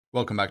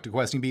Welcome back to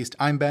Questing Beast.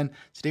 I'm Ben.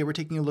 Today we're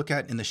taking a look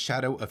at In the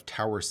Shadow of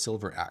Tower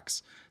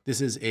Silveraxe.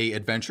 This is an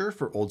adventure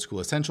for old school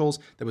essentials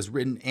that was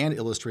written and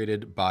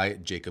illustrated by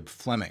Jacob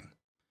Fleming.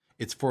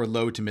 It's for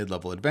low to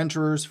mid-level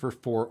adventurers for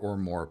 4 or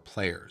more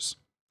players.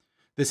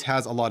 This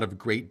has a lot of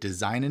great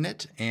design in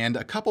it and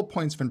a couple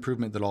points of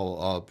improvement that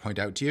I'll point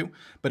out to you,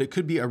 but it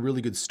could be a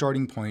really good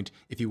starting point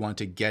if you want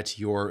to get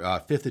your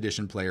 5th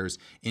edition players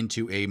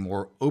into a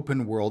more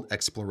open world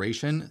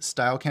exploration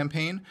style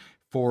campaign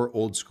for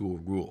old school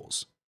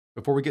rules.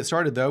 Before we get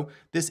started though,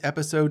 this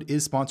episode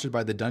is sponsored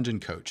by the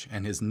Dungeon Coach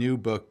and his new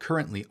book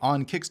currently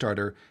on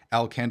Kickstarter,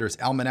 Alkander's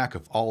Almanac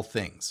of All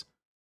Things.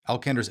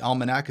 Alkander's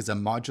Almanac is a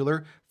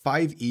modular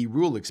 5e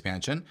rule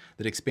expansion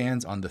that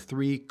expands on the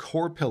 3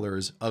 core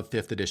pillars of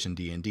 5th edition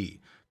D&D,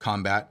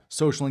 combat,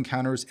 social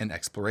encounters, and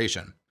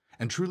exploration,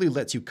 and truly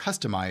lets you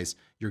customize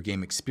your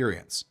game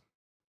experience.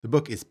 The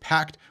book is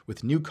packed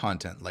with new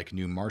content like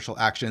new martial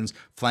actions,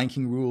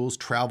 flanking rules,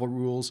 travel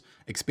rules,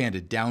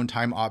 expanded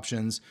downtime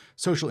options,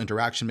 social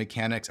interaction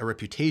mechanics, a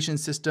reputation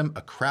system,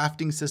 a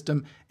crafting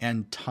system,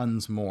 and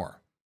tons more.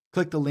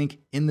 Click the link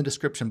in the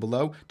description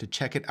below to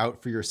check it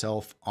out for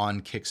yourself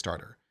on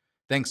Kickstarter.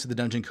 Thanks to the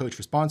Dungeon Coach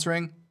for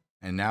sponsoring,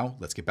 and now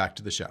let's get back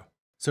to the show.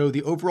 So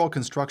the overall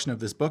construction of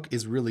this book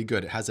is really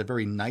good. It has a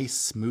very nice,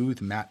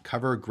 smooth, matte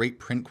cover, great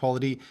print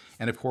quality,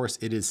 and of course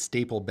it is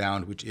staple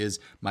bound, which is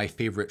my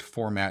favorite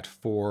format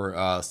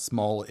for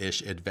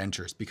small-ish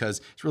adventures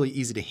because it's really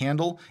easy to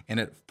handle and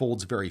it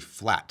folds very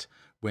flat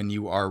when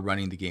you are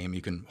running the game.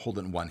 You can hold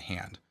it in one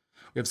hand.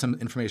 We have some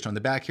information on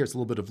the back here. It's a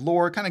little bit of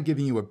lore, kind of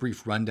giving you a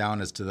brief rundown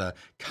as to the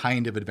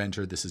kind of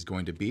adventure this is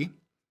going to be.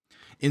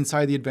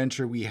 Inside the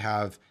adventure, we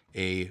have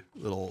a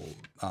little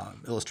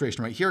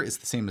illustration right here. It's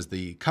the same as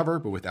the cover,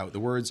 but without the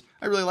words.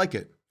 I really like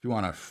it. If you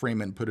want to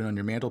frame it and put it on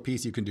your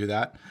mantelpiece, you can do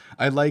that.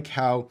 I like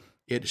how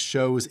it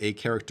shows a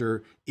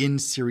character in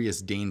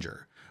serious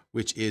danger,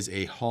 which is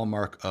a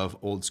hallmark of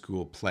old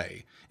school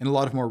play. In a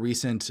lot of more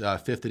recent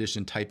 5th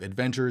edition type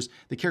adventures,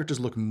 the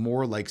characters look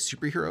more like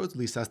superheroes, at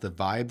least that's the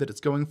vibe that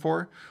it's going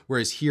for.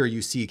 Whereas here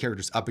you see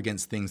characters up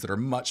against things that are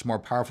much more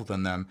powerful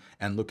than them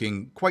and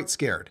looking quite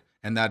scared.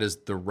 And that is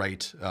the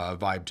right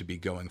vibe to be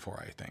going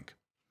for, I think.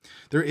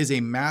 There is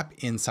a map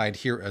inside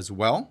here as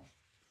well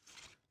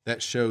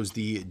that shows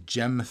the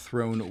Gem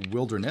Throne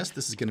Wilderness.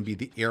 This is going to be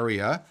the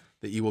area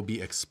that you will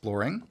be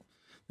exploring.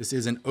 This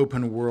is an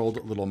open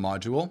world little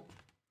module.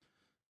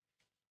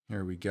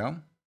 Here we go.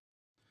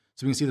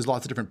 So we can see there's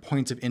lots of different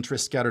points of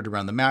interest scattered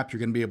around the map. You're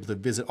going to be able to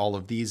visit all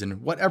of these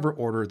in whatever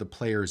order the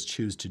players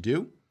choose to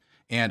do,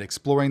 and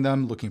exploring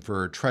them, looking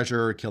for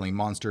treasure, killing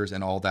monsters,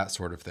 and all that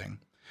sort of thing.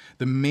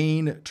 The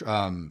main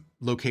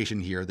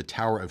location here, the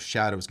Tower of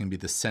Shadow, is going to be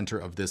the center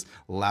of this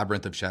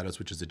labyrinth of shadows,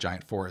 which is a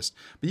giant forest.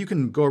 But you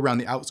can go around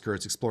the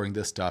outskirts exploring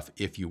this stuff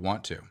if you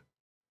want to.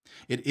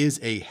 It is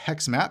a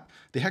hex map.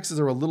 The hexes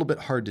are a little bit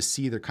hard to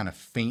see. They're kind of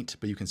faint,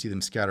 but you can see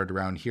them scattered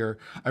around here.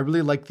 I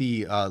really like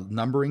the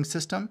numbering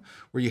system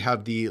where you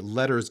have the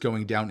letters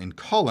going down in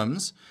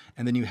columns,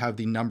 and then you have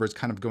the numbers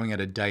kind of going at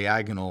a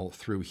diagonal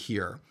through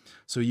here.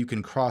 So you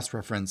can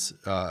cross-reference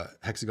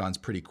hexagons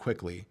pretty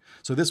quickly.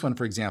 So this one,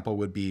 for example,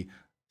 would be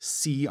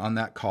C on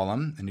that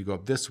column, and you go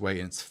up this way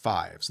and it's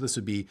 5. So this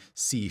would be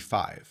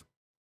C5.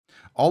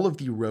 All of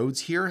the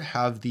roads here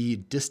have the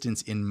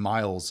distance in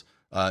miles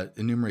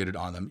enumerated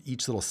on them.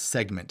 Each little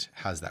segment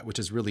has that, which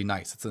is really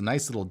nice. It's a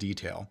nice little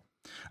detail.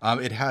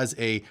 It has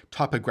a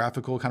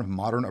topographical kind of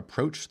modern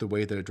approach to the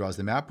way that it draws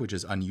the map, which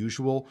is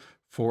unusual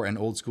for an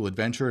old school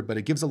adventure, but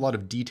it gives a lot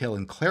of detail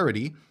and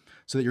clarity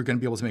so that you're going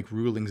to be able to make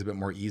rulings a bit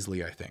more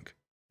easily, I think.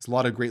 There's a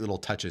lot of great little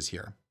touches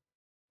here.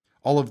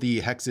 All of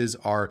the hexes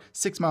are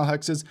 6-mile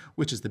hexes,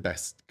 which is the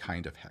best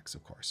kind of hex,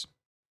 of course.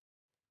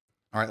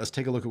 All right, let's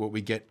take a look at what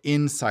we get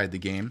inside the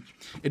game.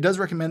 It does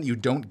recommend that you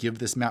don't give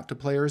this map to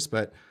players,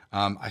 but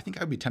I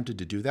think I'd be tempted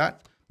to do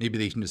that. Maybe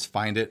they can just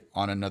find it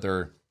on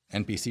another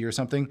NPC or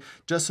something,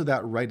 just so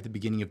that right at the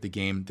beginning of the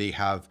game, they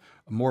have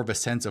more of a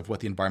sense of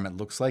what the environment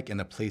looks like and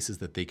the places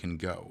that they can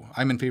go.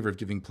 I'm in favor of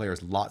giving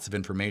players lots of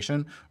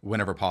information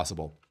whenever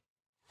possible.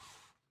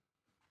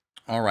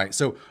 All right,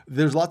 so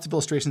there's lots of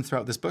illustrations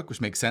throughout this book, which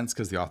makes sense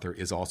because the author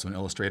is also an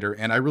illustrator,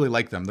 and I really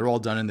like them. They're all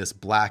done in this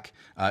black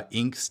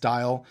ink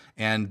style,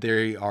 and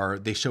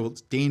they show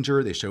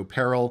danger, they show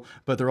peril,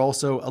 but they're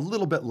also a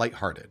little bit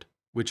lighthearted,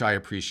 which I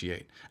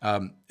appreciate.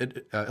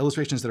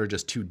 Illustrations that are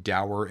just too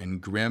dour and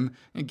grim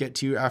and get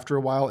to you after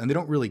a while, and they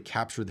don't really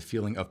capture the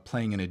feeling of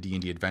playing in a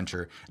D&D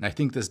adventure, and I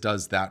think this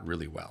does that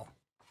really well.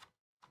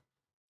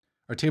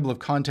 Our table of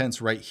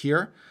contents right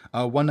here.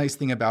 One nice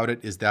thing about it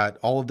is that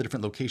all of the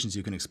different locations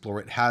you can explore,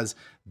 it has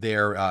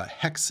their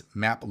hex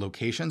map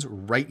locations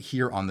right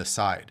here on the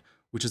side,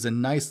 which is a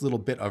nice little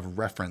bit of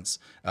reference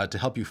to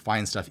help you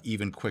find stuff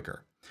even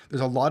quicker.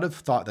 There's a lot of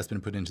thought that's been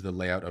put into the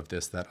layout of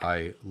this that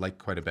I like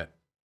quite a bit.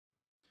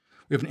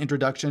 We have an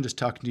introduction just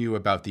talking to you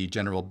about the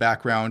general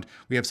background.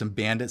 We have some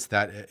bandits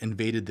that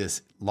invaded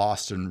this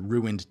lost and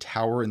ruined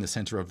tower in the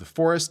center of the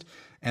forest,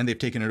 and they've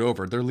taken it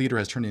over. Their leader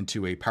has turned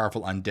into a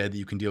powerful undead that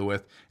you can deal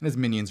with, and his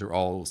minions are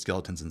all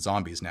skeletons and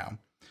zombies now.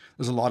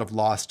 There's a lot of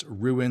lost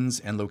ruins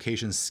and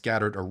locations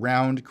scattered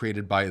around,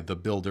 created by the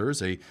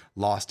Builders, a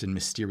lost and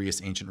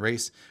mysterious ancient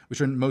race,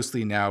 which are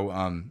mostly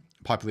now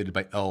populated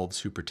by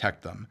elves who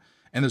protect them.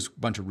 And there's a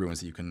bunch of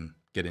ruins that you can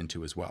get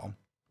into as well.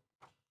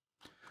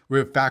 We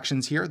have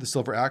factions here. The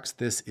Silveraxe,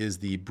 this is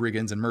the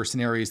brigands and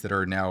mercenaries that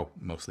are now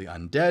mostly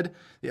undead.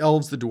 The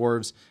elves, the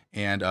dwarves,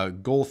 and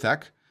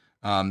Golthek,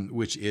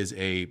 which is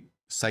a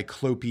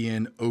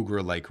cyclopean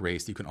ogre-like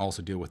race that you can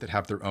also deal with that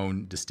have their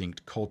own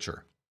distinct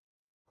culture.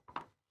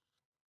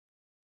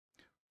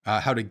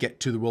 How to get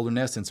to the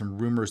wilderness and some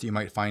rumors that you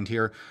might find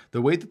here.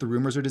 The way that the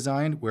rumors are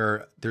designed,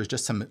 where there's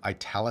just some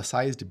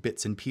italicized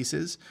bits and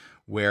pieces,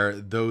 where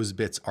those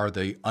bits are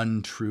the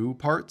untrue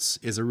parts,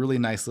 is a really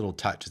nice little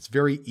touch. It's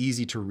very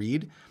easy to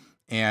read,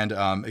 and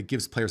it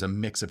gives players a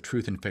mix of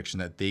truth and fiction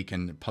that they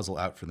can puzzle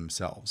out for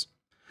themselves.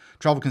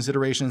 Travel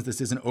considerations. This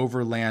is an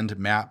overland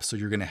map, so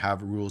you're going to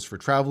have rules for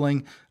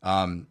traveling,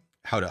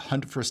 how to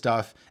hunt for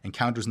stuff,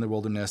 encounters in the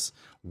wilderness,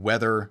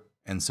 weather,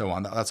 and so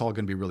on. That's all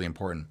going to be really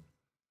important.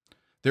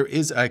 There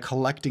is a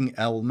collecting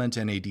element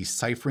and a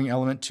deciphering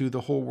element to the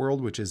whole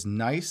world, which is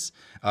nice.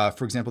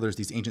 For example, there's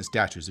these ancient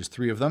statues. There's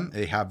 3 of them.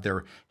 They have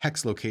their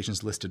hex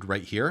locations listed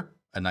right here.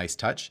 A nice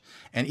touch.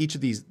 And each of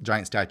these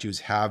giant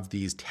statues have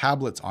these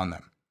tablets on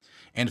them.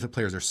 And if the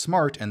players are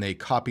smart and they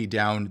copy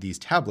down these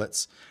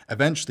tablets,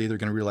 eventually they're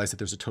going to realize that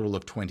there's a total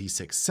of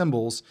 26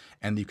 symbols,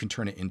 and you can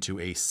turn it into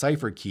a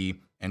cipher key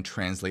and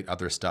translate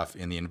other stuff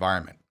in the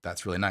environment.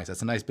 That's really nice.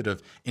 That's a nice bit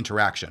of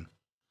interaction.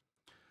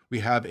 We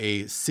have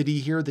a city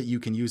here that you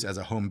can use as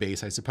a home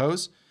base, I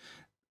suppose.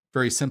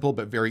 Very simple,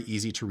 but very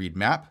easy to read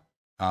map.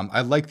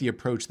 I like the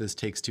approach this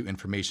takes to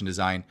information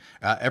design.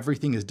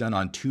 Everything is done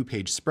on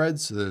 2-page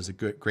spreads, so there's a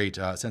great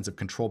sense of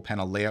control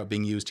panel layout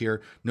being used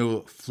here.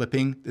 No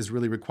flipping is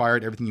really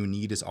required. Everything you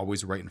need is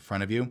always right in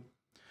front of you.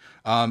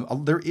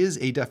 There is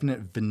a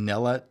definite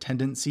vanilla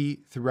tendency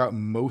throughout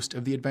most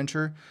of the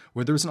adventure,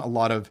 where there isn't a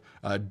lot of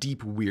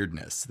deep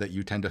weirdness that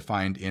you tend to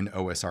find in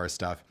OSR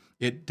stuff.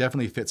 It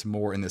definitely fits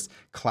more in this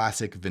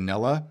classic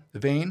vanilla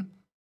vein,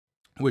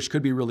 which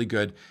could be really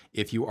good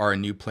if you are a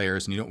new player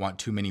and you don't want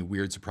too many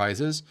weird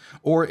surprises,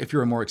 or if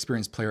you're a more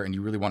experienced player and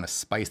you really want to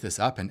spice this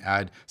up and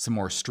add some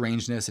more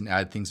strangeness and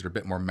add things that are a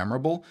bit more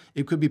memorable.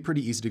 It could be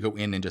pretty easy to go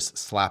in and just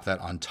slap that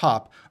on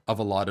top of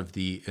a lot of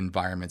the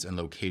environments and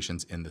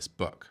locations in this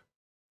book.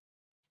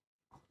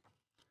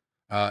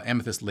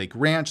 Amethyst Lake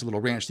Ranch, a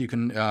little ranch that you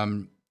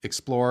can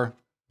explore.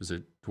 There's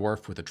a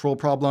dwarf with a troll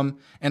problem.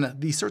 And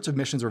these sorts of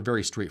missions are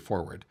very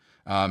straightforward.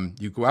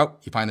 You go out,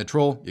 you find the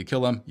troll, you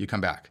kill him, you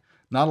come back.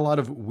 Not a lot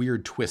of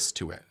weird twists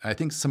to it. I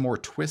think some more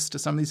twists to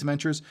some of these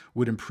adventures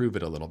would improve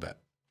it a little bit.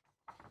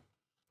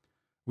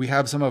 We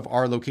have some of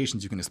our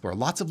locations you can explore.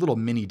 Lots of little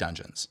mini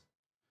dungeons.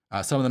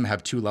 Some of them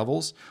have 2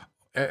 levels.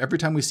 Every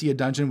time we see a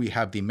dungeon, we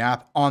have the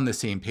map on the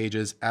same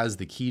pages as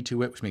the key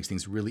to it, which makes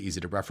things really easy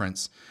to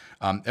reference.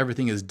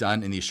 Everything is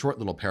done in these short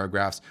little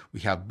paragraphs. We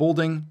have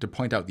bolding to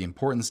point out the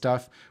important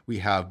stuff. We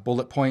have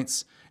bullet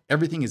points.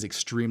 Everything is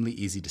extremely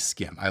easy to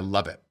skim. I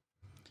love it.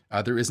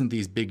 There isn't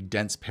these big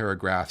dense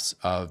paragraphs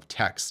of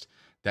text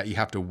that you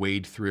have to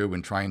wade through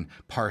and try and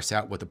parse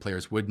out what the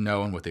players would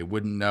know and what they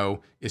wouldn't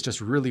know. It's just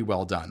really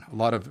well done. A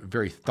lot of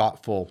very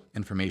thoughtful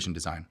information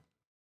design.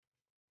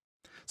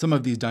 Some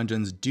of these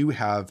dungeons do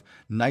have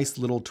nice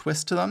little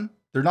twists to them.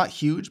 They're not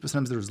huge, but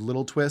sometimes there's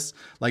little twists.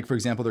 Like, for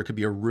example, there could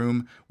be a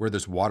room where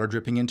there's water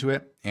dripping into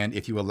it. And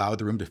if you allow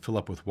the room to fill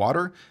up with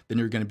water, then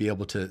you're going to be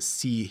able to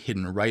see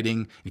hidden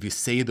writing. If you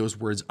say those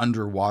words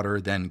underwater,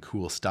 then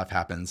cool stuff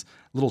happens.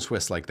 Little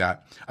twists like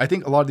that. I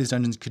think a lot of these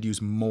dungeons could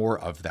use more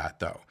of that,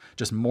 though.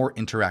 Just more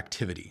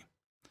interactivity.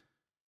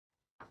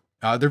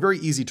 They're very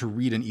easy to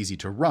read and easy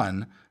to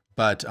run,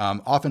 but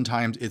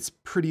oftentimes it's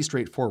pretty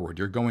straightforward.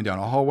 You're going down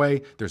a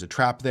hallway, there's a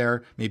trap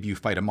there, maybe you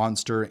fight a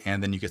monster,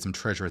 and then you get some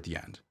treasure at the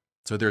end.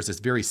 So there's this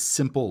very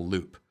simple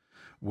loop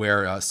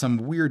where some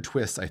weird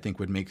twists, I think,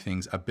 would make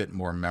things a bit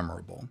more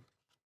memorable.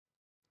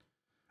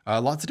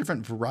 Lots of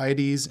different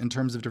varieties in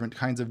terms of different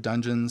kinds of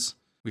dungeons.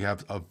 We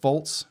have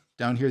vaults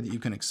down here that you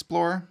can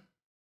explore.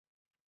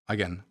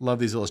 Again, love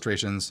these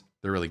illustrations.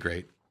 They're really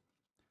great.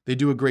 They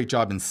do a great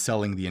job in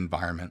selling the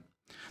environment.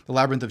 The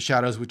Labyrinth of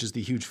Shadows, which is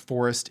the huge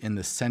forest in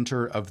the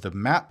center of the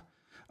map.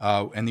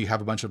 And you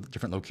have a bunch of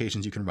different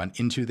locations you can run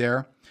into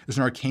there. There's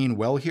an arcane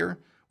well here,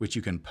 which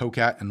you can poke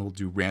at and will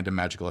do random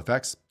magical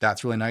effects.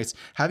 That's really nice.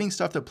 Having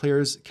stuff that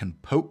players can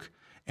poke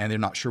and they're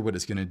not sure what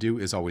it's going to do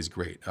is always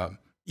great.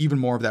 Even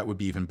more of that would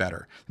be even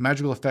better. The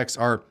magical effects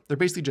they're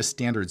basically just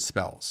standard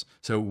spells.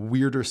 So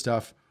weirder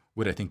stuff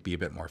would, I think, be a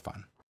bit more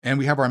fun. And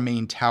we have our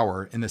main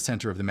tower in the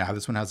center of the map.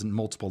 This one has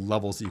multiple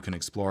levels that you can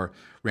explore.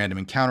 Random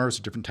encounters,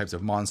 or different types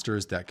of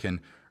monsters that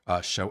can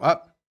show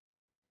up.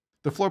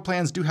 The floor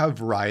plans do have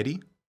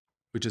variety,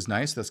 which is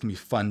nice. That's going to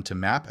be fun to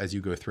map as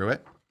you go through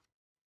it.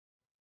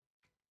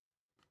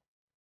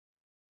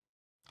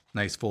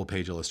 Nice full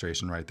page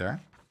illustration right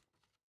there.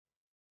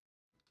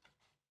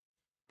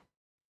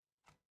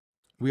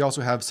 We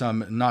also have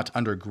some not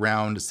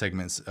underground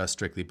segments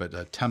strictly,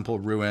 but temple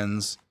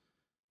ruins.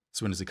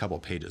 This one is a couple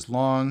pages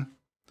long.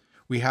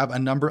 We have a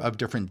number of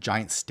different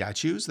giant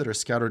statues that are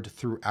scattered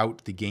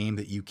throughout the game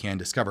that you can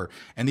discover.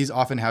 And these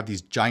often have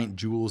these giant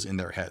jewels in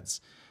their heads,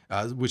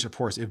 which of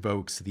course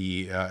evokes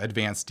the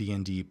Advanced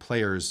D&D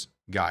Player's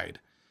Guide.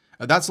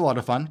 That's a lot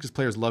of fun because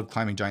players love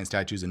climbing giant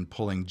statues and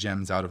pulling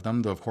gems out of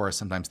them, though of course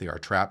sometimes they are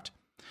trapped.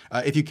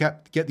 If you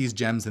get these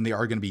gems, then they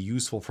are going to be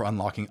useful for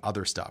unlocking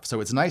other stuff.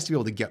 So it's nice to be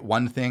able to get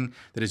one thing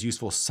that is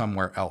useful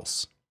somewhere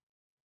else,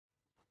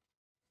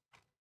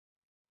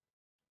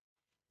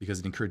 because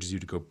it encourages you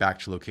to go back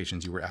to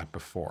locations you were at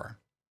before.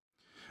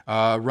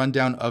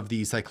 Rundown of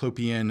the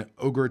Cyclopean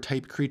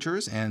ogre-type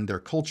creatures and their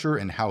culture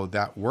and how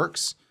that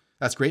works.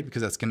 That's great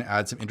because that's going to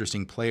add some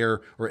interesting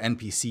player or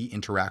NPC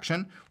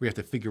interaction. We have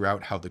to figure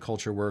out how the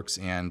culture works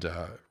and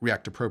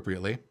react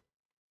appropriately.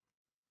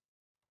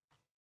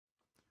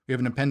 We have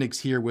an appendix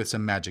here with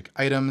some magic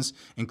items,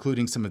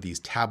 including some of these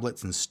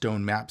tablets and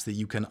stone maps that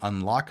you can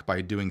unlock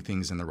by doing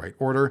things in the right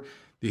order.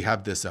 You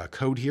have this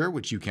code here,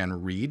 which you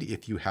can read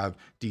if you have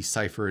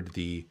deciphered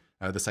the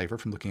cipher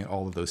from looking at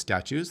all of those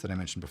statues that I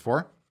mentioned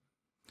before.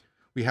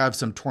 We have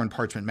some torn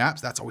parchment maps.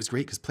 That's always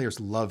great because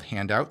players love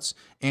handouts,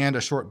 and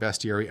a short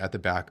bestiary at the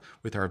back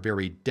with our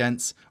very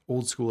dense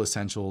old school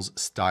essentials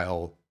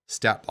style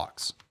stat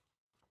blocks.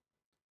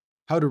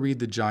 How to read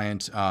the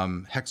giant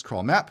hex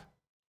crawl map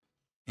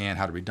and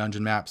how to read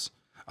dungeon maps.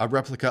 A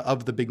replica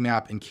of the big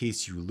map in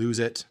case you lose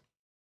it.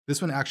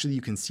 This one, actually,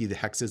 you can see the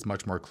hexes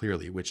much more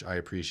clearly, which I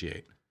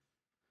appreciate.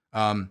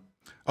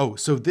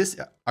 So this,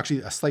 actually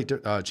a slight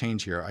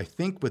change here. I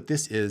think what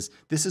this is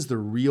the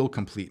real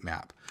complete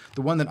map.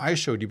 The one that I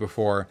showed you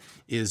before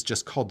is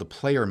just called the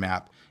player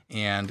map,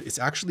 and it's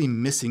actually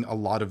missing a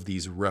lot of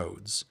these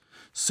roads.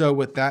 So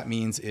what that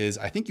means is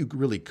I think you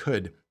really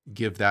could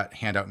give that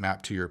handout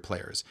map to your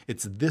players.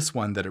 It's this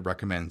one that it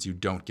recommends you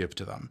don't give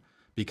to them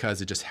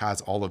because it just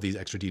has all of these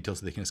extra details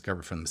that they can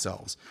discover for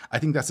themselves. I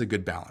think that's a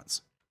good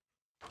balance.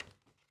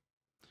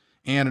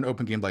 And an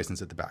open game license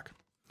at the back.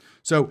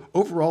 So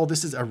overall,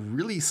 this is a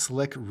really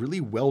slick, really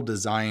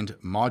well-designed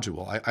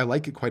module. I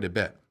like it quite a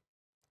bit.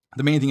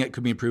 The main thing that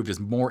could be improved is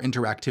more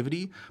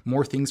interactivity,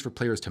 more things for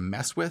players to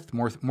mess with,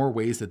 more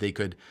ways that they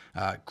could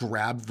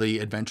grab the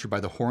adventure by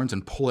the horns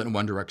and pull it in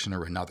one direction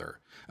or another.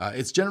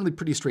 It's generally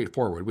pretty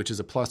straightforward, which is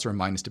a plus or a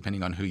minus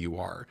depending on who you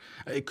are.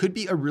 It could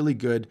be a really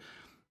good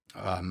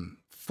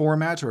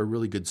format or a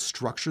really good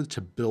structure to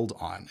build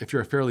on. If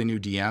you're a fairly new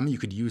DM, you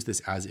could use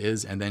this as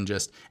is and then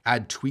just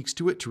add tweaks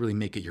to it to really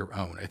make it your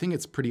own. I think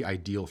it's pretty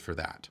ideal for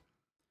that.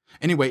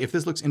 Anyway, if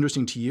this looks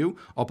interesting to you,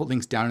 I'll put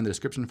links down in the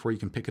description for you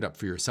can pick it up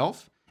for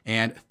yourself.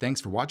 And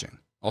thanks for watching.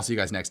 I'll see you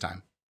guys next time.